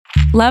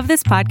Love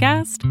this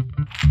podcast?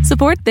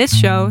 Support this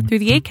show through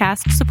the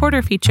Acast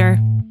supporter feature.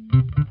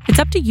 It's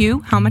up to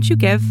you how much you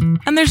give,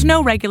 and there's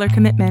no regular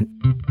commitment.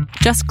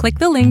 Just click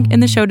the link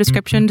in the show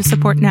description to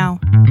support now.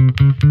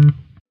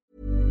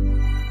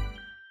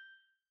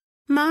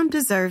 Mom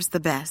deserves the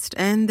best,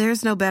 and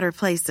there's no better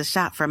place to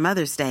shop for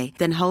Mother's Day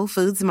than Whole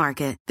Foods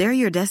Market. They're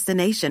your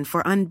destination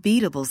for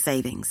unbeatable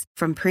savings,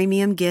 from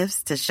premium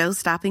gifts to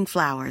show-stopping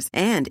flowers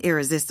and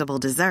irresistible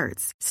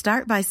desserts.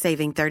 Start by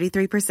saving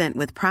 33%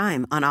 with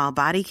Prime on all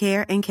body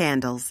care and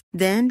candles.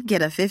 Then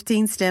get a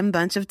 15-stem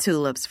bunch of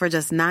tulips for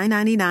just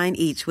 $9.99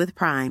 each with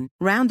Prime.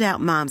 Round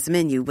out Mom's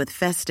menu with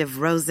festive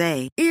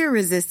rosé,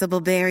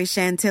 irresistible berry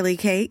chantilly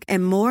cake,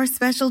 and more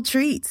special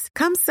treats.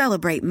 Come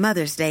celebrate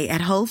Mother's Day at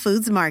Whole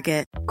Foods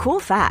Market. Cool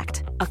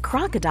fact, a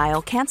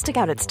crocodile can't stick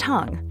out its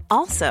tongue.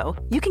 Also,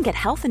 you can get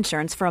health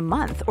insurance for a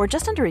month or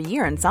just under a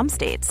year in some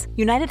states.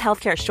 United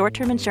Healthcare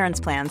short-term insurance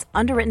plans,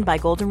 underwritten by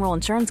Golden Rule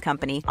Insurance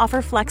Company,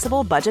 offer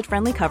flexible,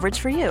 budget-friendly coverage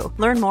for you.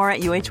 Learn more at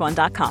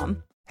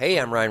uh1.com. Hey,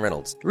 I'm Ryan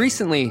Reynolds.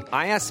 Recently,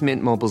 I asked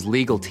Mint Mobile's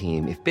legal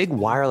team if big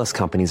wireless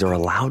companies are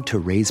allowed to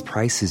raise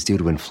prices due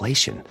to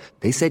inflation.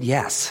 They said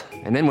yes.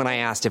 And then when I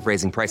asked if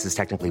raising prices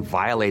technically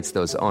violates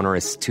those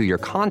onerous two-year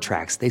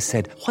contracts, they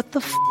said, "What the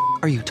f***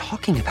 are you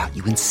talking about,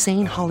 you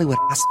insane Hollywood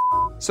ass?"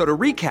 So to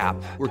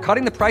recap, we're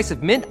cutting the price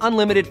of Mint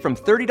Unlimited from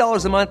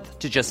 $30 a month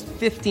to just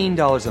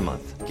 $15 a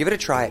month. Give it a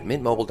try at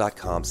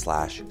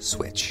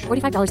mintmobile.com/switch.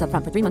 $45 up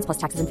front for 3 months plus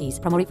taxes and fees.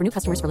 Promo rate for new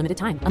customers for limited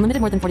time. Unlimited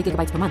more than 40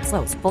 gigabytes per month.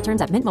 Slows full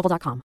terms at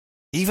mintmobile.com.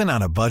 Even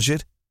on a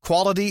budget,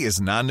 quality is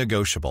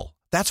non-negotiable.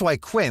 That's why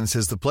Quince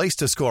is the place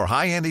to score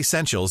high-end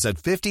essentials at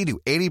 50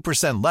 to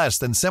 80% less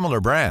than similar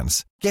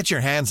brands. Get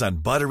your hands on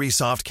buttery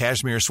soft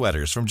cashmere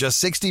sweaters from just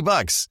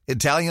 $60,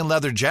 Italian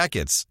leather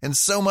jackets, and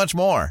so much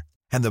more.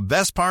 And the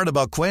best part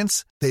about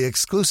Quince, they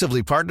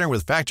exclusively partner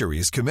with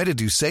factories committed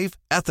to safe,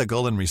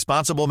 ethical, and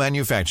responsible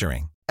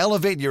manufacturing.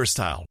 Elevate your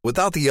style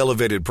without the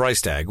elevated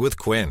price tag with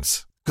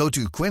Quince. Go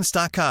to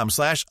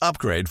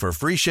quince.com/upgrade for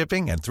free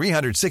shipping and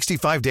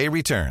 365-day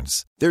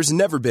returns. There's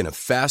never been a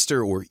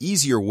faster or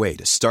easier way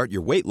to start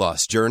your weight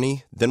loss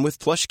journey than with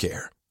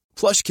PlushCare.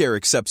 PlushCare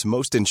accepts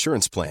most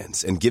insurance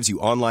plans and gives you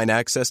online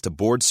access to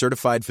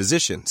board-certified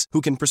physicians who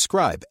can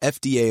prescribe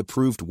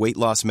FDA-approved weight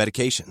loss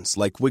medications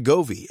like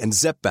Wegovy and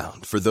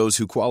Zepbound for those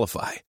who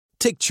qualify.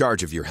 Take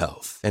charge of your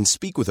health and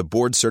speak with a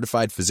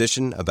board-certified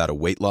physician about a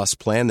weight loss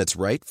plan that's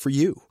right for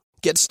you.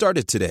 Get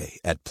started today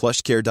at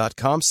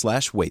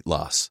plushcare.com/weight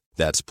loss.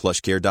 That's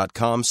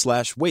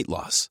plushcare.com/weight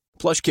loss.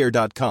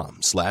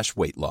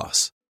 plushcare.com/weight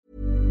loss.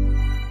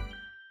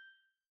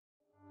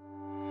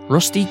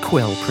 Rusty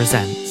Quill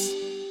presents.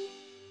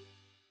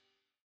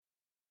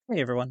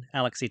 Hey everyone,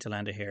 Alex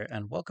Italander here,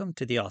 and welcome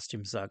to the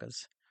Ostium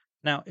Sagas.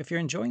 Now, if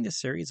you're enjoying this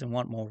series and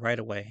want more right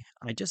away,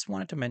 I just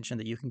wanted to mention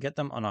that you can get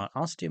them on our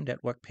Ostium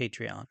Network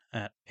Patreon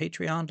at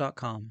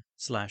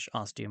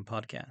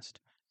patreon.com/ostiumpodcast.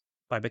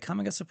 By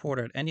becoming a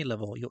supporter at any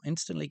level, you'll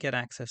instantly get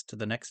access to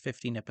the next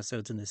 15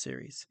 episodes in the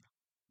series.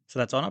 So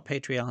that's on our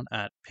Patreon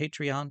at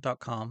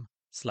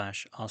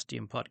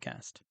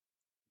patreon.com/ostiumpodcast.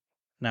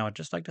 Now, I'd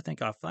just like to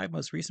thank our 5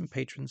 most recent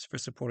patrons for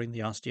supporting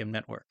the Ostium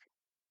Network.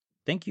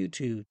 Thank you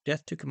to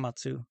Death to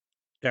Komatsu,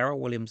 Darryl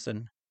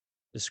Williamson,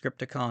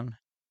 Descripticon,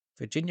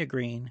 Virginia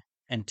Green,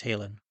 and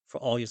Talon for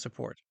all your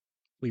support.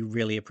 We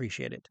really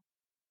appreciate it.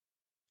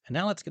 And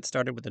now let's get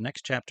started with the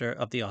next chapter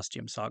of the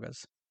Ostium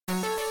Sagas.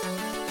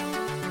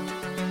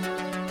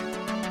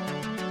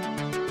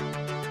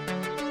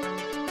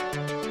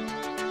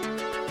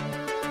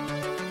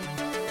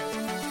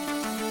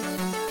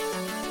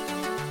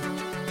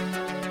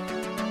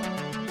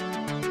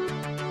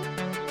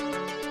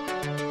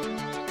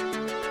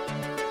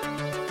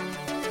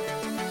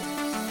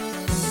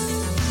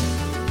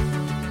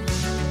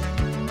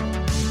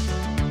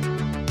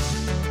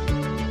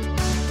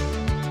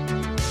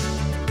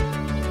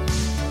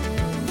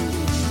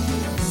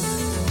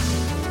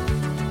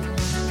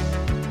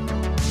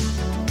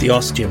 The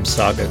Ostium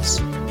Sagas.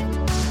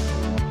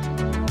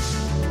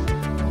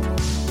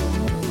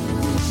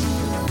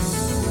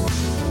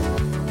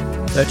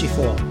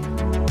 '34,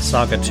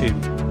 Saga 2,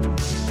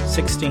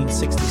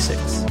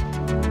 1666.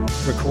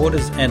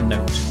 Recorder's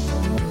Endnote,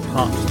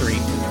 Part 3.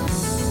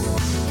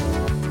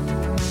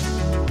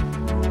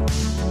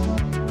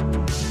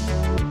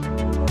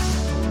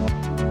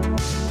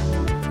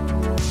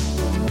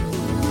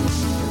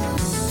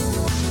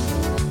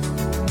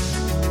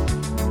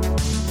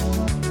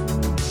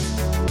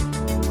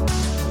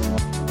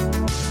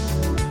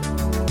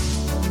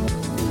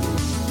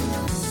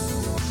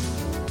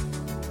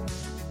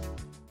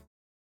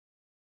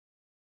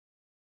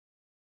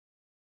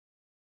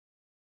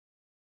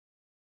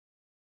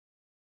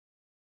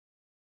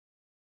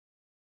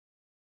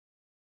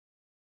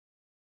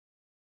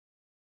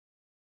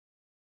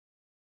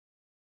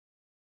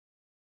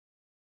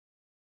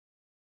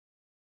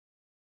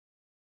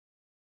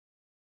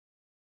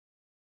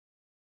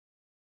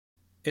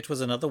 It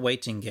was another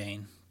waiting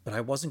game, but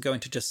I wasn't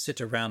going to just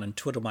sit around and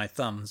twiddle my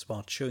thumbs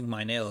while chewing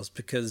my nails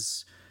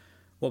because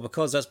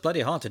that's bloody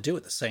hard to do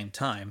at the same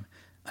time.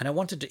 and I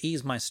wanted to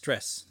ease my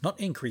stress, not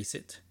increase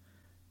it.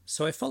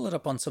 So I followed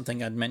up on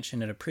something I'd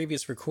mentioned in a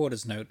previous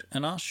recorder's note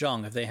and asked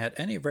Zhang if they had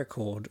any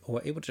record or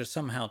were able to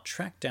somehow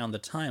track down the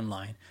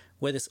timeline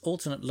where this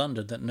alternate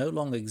London that no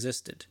longer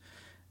existed,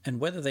 and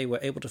whether they were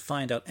able to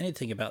find out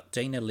anything about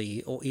Dana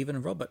Lee or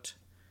even Robert.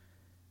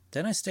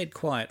 Then I stayed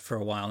quiet for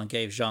a while and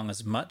gave Zhang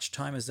as much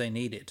time as they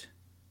needed.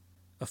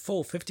 A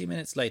full 50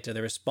 minutes later,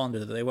 they responded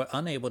that they were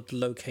unable to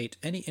locate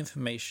any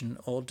information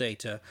or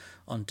data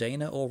on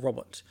Dana or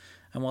Robert,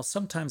 and while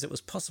sometimes it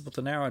was possible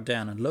to narrow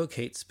down and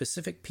locate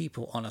specific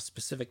people on a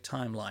specific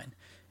timeline,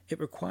 it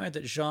required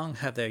that Zhang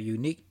have their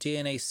unique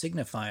DNA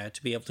signifier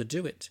to be able to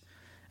do it,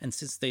 and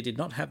since they did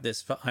not have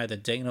this for either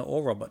Dana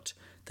or Robert,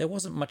 there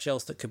wasn't much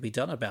else that could be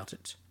done about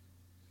it.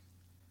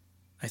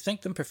 I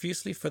thanked them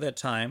profusely for their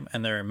time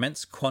and their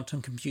immense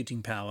quantum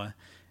computing power,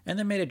 and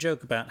then made a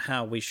joke about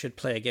how we should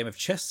play a game of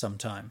chess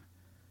sometime.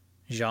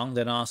 Zhang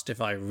then asked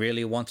if I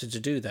really wanted to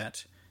do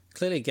that,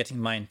 clearly getting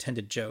my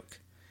intended joke.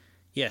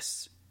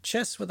 Yes,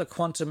 chess with a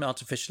quantum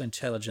artificial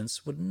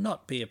intelligence would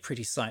not be a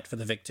pretty sight for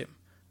the victim,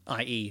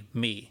 i.e.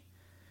 me.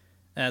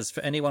 As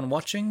for anyone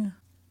watching,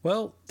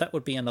 well, that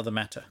would be another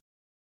matter.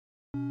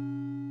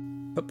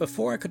 But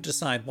before I could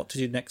decide what to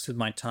do next with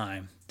my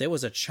time, there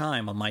was a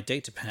chime on my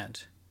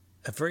datapad,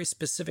 a very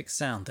specific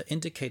sound that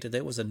indicated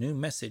there was a new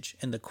message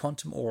in the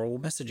quantum oral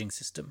messaging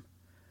system.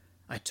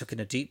 I took in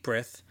a deep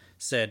breath,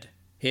 said,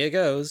 "Here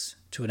goes,"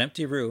 to an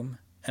empty room,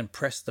 and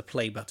pressed the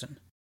play button.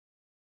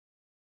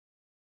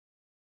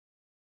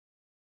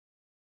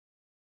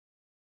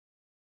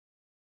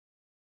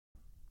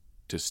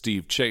 To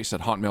Steve Chase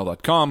at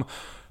hotmail.com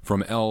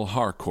from L.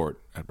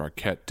 Harcourt at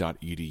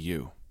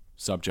marquette.edu.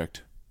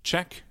 Subject,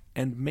 check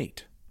and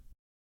mate.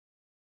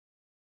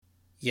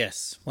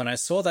 Yes, when I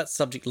saw that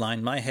subject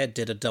line, my head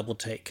did a double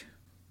take.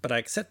 But I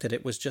accepted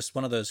it was just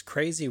one of those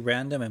crazy,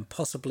 random, and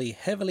possibly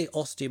heavily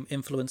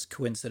Ostium-influenced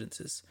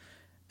coincidences,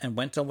 and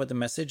went on with the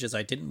message as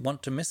I didn't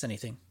want to miss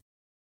anything.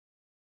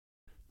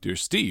 Dear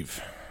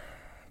Steve,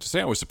 to say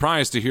I was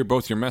surprised to hear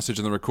both your message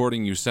and the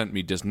recording you sent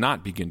me does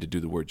not begin to do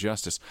the word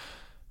justice.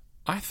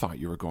 I thought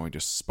you were going to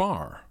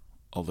spar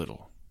a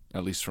little,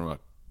 at least from a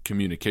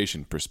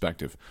communication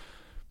perspective,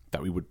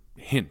 that we would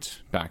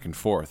hint back and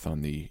forth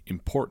on the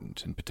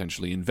important and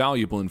potentially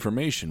invaluable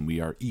information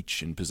we are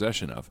each in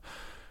possession of,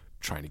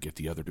 trying to get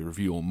the other to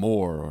reveal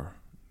more or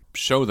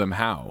show them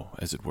how,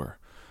 as it were.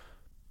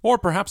 Or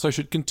perhaps I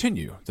should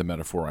continue the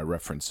metaphor I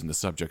referenced in the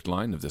subject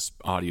line of this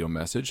audio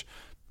message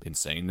in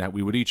saying that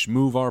we would each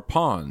move our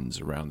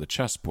pawns around the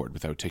chessboard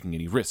without taking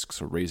any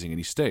risks or raising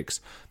any stakes.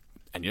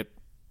 And yet,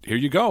 here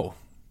you go.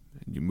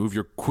 You move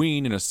your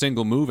queen in a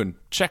single move and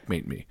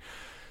checkmate me.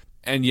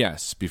 And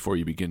yes, before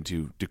you begin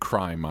to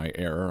decry my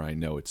error, I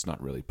know it's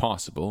not really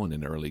possible in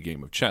an early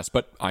game of chess,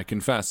 but I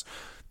confess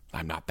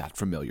I'm not that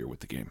familiar with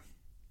the game.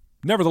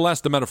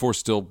 Nevertheless, the metaphor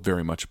still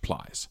very much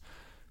applies.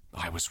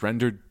 I was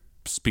rendered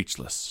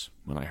speechless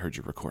when I heard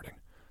your recording.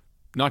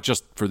 Not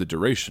just for the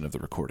duration of the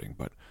recording,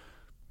 but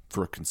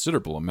for a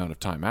considerable amount of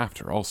time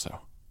after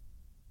also.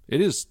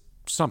 It is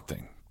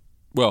something.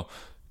 Well,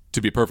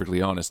 to be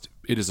perfectly honest,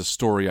 it is a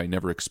story I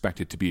never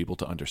expected to be able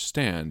to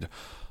understand,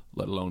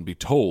 let alone be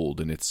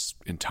told in its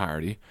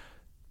entirety,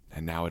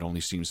 and now it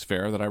only seems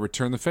fair that I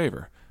return the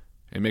favor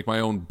and make my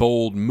own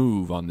bold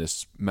move on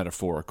this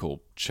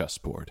metaphorical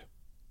chessboard.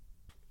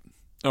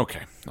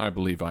 Okay, I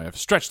believe I have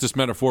stretched this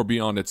metaphor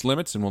beyond its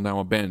limits and will now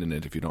abandon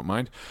it, if you don't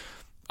mind.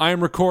 I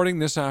am recording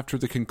this after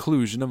the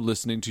conclusion of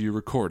listening to your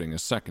recording a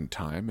second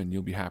time, and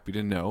you'll be happy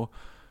to know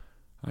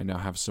I now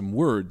have some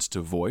words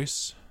to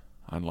voice,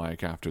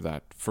 unlike after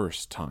that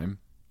first time.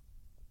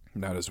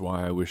 That is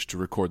why I wish to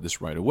record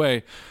this right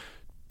away,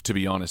 to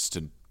be honest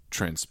and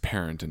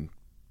transparent and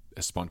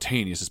as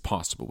spontaneous as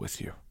possible with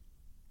you.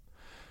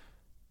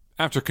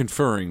 After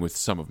conferring with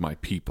some of my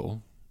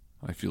people,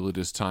 I feel it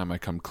is time I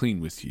come clean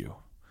with you.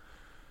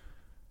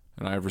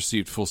 And I have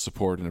received full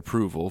support and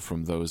approval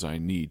from those I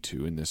need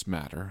to in this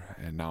matter,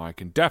 and now I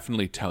can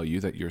definitely tell you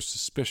that your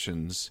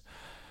suspicions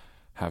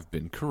have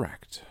been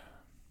correct.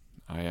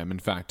 I am, in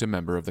fact, a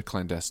member of the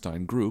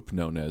clandestine group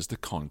known as the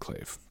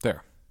Conclave.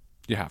 There,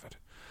 you have it.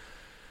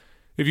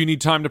 If you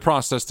need time to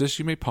process this,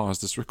 you may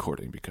pause this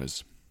recording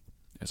because,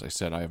 as I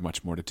said, I have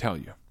much more to tell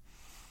you.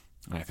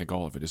 And I think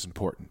all of it is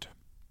important.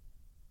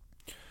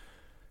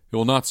 It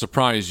will not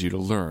surprise you to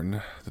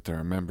learn that there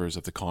are members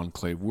of the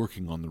Conclave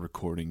working on the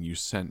recording you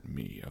sent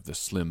me of the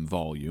slim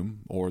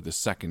volume, or the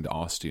second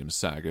Ostium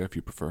Saga, if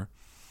you prefer.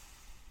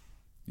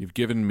 You've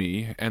given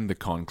me and the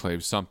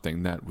Conclave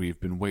something that we've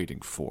been waiting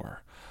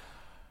for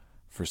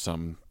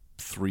some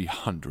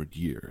 300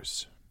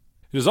 years.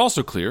 It is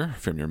also clear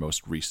from your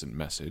most recent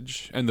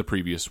message, and the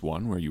previous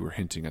one where you were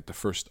hinting at the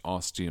first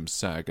Ostium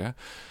Saga,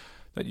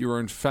 that you are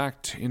in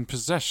fact in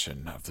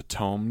possession of the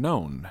tome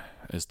known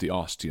as the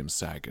Ostium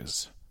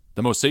Sagas,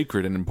 the most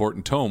sacred and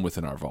important tome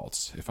within our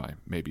vaults, if I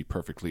may be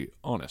perfectly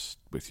honest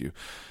with you.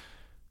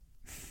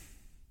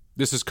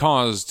 This has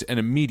caused an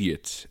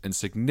immediate and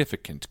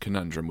significant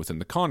conundrum within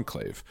the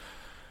Conclave,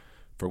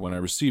 for when I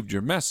received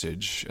your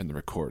message and the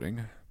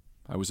recording,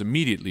 I was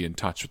immediately in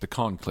touch with the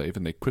Conclave,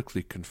 and they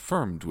quickly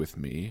confirmed with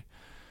me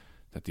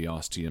that the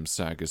Ostium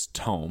Saga's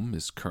tome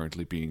is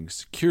currently being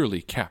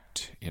securely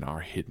kept in our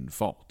hidden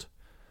vault.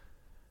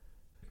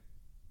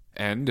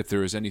 And if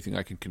there is anything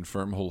I can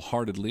confirm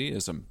wholeheartedly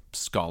as a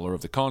scholar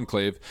of the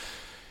Conclave,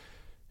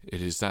 it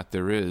is that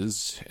there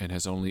is, and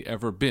has only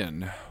ever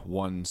been,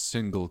 one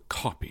single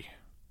copy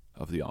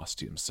of the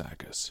Ostium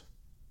Sagas.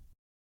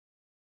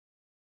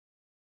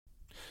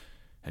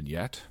 And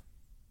yet,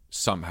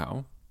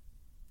 somehow,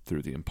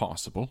 through the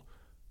impossible,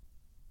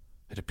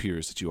 it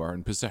appears that you are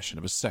in possession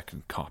of a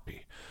second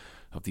copy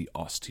of the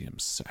Ostium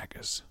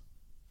Sagas.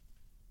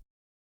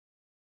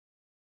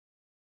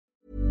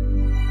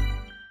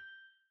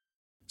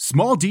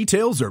 Small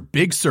details are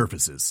big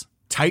surfaces.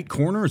 Tight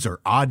corners are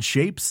odd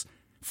shapes.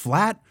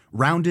 Flat,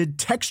 rounded,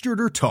 textured,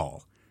 or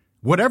tall.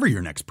 Whatever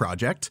your next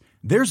project,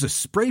 there's a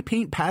spray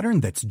paint pattern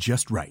that's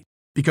just right.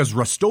 Because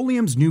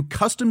Rust-Oleum's new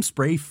Custom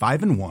Spray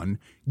 5-in-1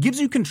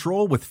 gives you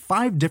control with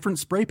 5 different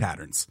spray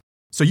patterns.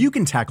 So you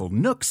can tackle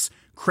nooks,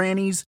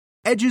 crannies,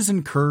 edges,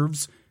 and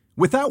curves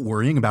without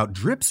worrying about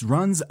drips,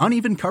 runs,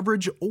 uneven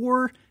coverage,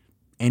 or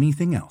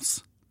anything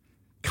else.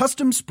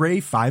 Custom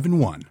Spray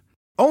 5-in-1.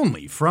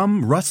 Only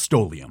from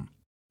Rust-Oleum.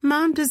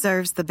 Mom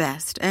deserves the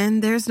best,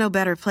 and there's no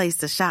better place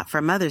to shop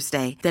for Mother's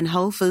Day than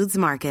Whole Foods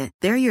Market.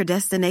 They're your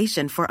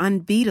destination for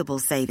unbeatable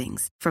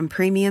savings, from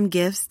premium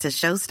gifts to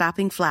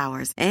show-stopping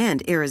flowers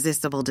and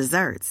irresistible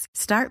desserts.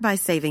 Start by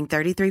saving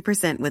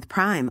 33% with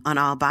Prime on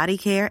all body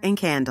care and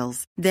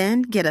candles.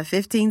 Then get a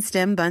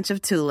 15-stem bunch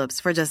of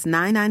tulips for just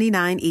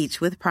 $9.99 each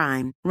with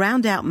Prime.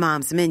 Round out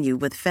Mom's menu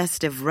with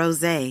festive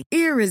rosé,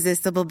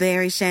 irresistible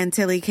berry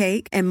chantilly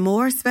cake, and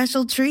more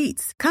special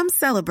treats. Come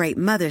celebrate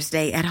Mother's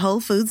Day at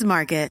Whole Foods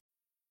Market.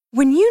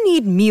 When you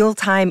need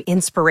mealtime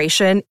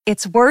inspiration,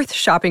 it's worth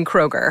shopping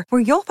Kroger, where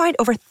you'll find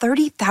over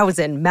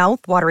 30,000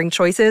 mouth-watering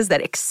choices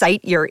that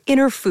excite your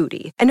inner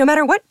foodie. And no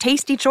matter what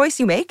tasty choice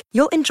you make,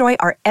 you'll enjoy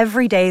our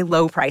everyday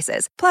low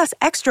prices, plus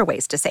extra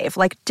ways to save,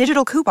 like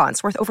digital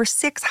coupons worth over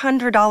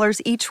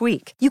 $600 each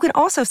week. You can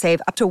also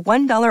save up to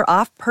 $1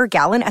 off per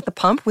gallon at the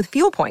pump with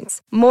fuel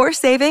points. More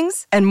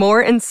savings and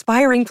more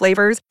inspiring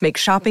flavors make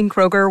shopping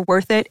Kroger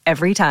worth it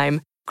every time.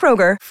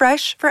 Kroger,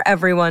 fresh for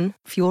everyone.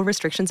 Fuel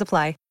restrictions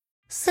apply.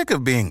 Sick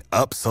of being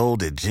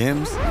upsold at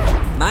gyms?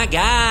 My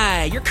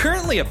guy, you're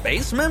currently a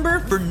base member?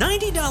 For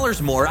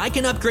 $90 more, I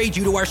can upgrade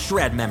you to our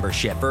Shred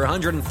membership. For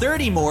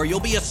 $130 more, you'll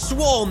be a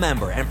Swole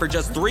member. And for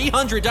just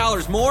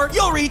 $300 more,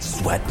 you'll reach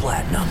Sweat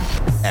Platinum.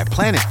 At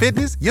Planet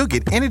Fitness, you'll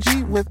get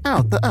energy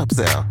without the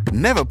upsell.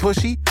 Never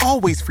pushy,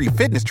 always free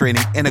fitness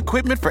training and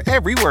equipment for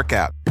every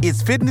workout.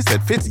 It's fitness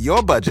that fits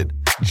your budget.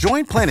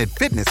 Join Planet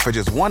Fitness for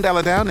just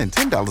 $1 down and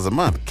 $10 a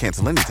month.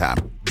 Cancel anytime.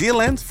 Deal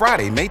ends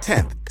Friday, May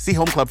 10th. See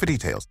Home Club for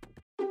details.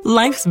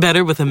 Life's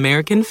better with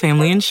American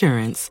Family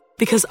Insurance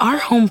because our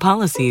home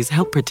policies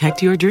help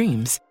protect your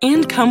dreams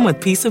and come with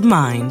peace of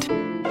mind.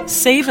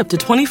 Save up to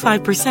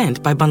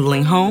 25% by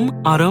bundling home,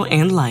 auto,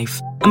 and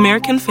life.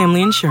 American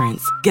Family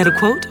Insurance. Get a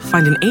quote,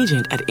 find an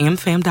agent at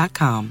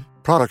amfam.com.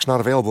 Products not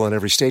available in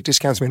every state.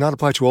 Discounts may not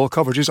apply to all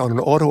coverages on an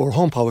auto or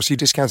home policy.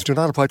 Discounts do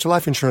not apply to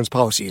life insurance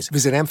policies.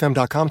 Visit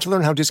amfam.com to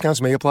learn how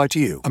discounts may apply to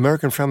you.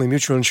 American Family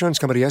Mutual Insurance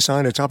Company, SI,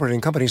 and its operating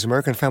companies,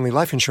 American Family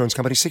Life Insurance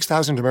Company,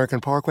 6000 American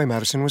Parkway,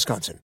 Madison,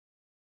 Wisconsin.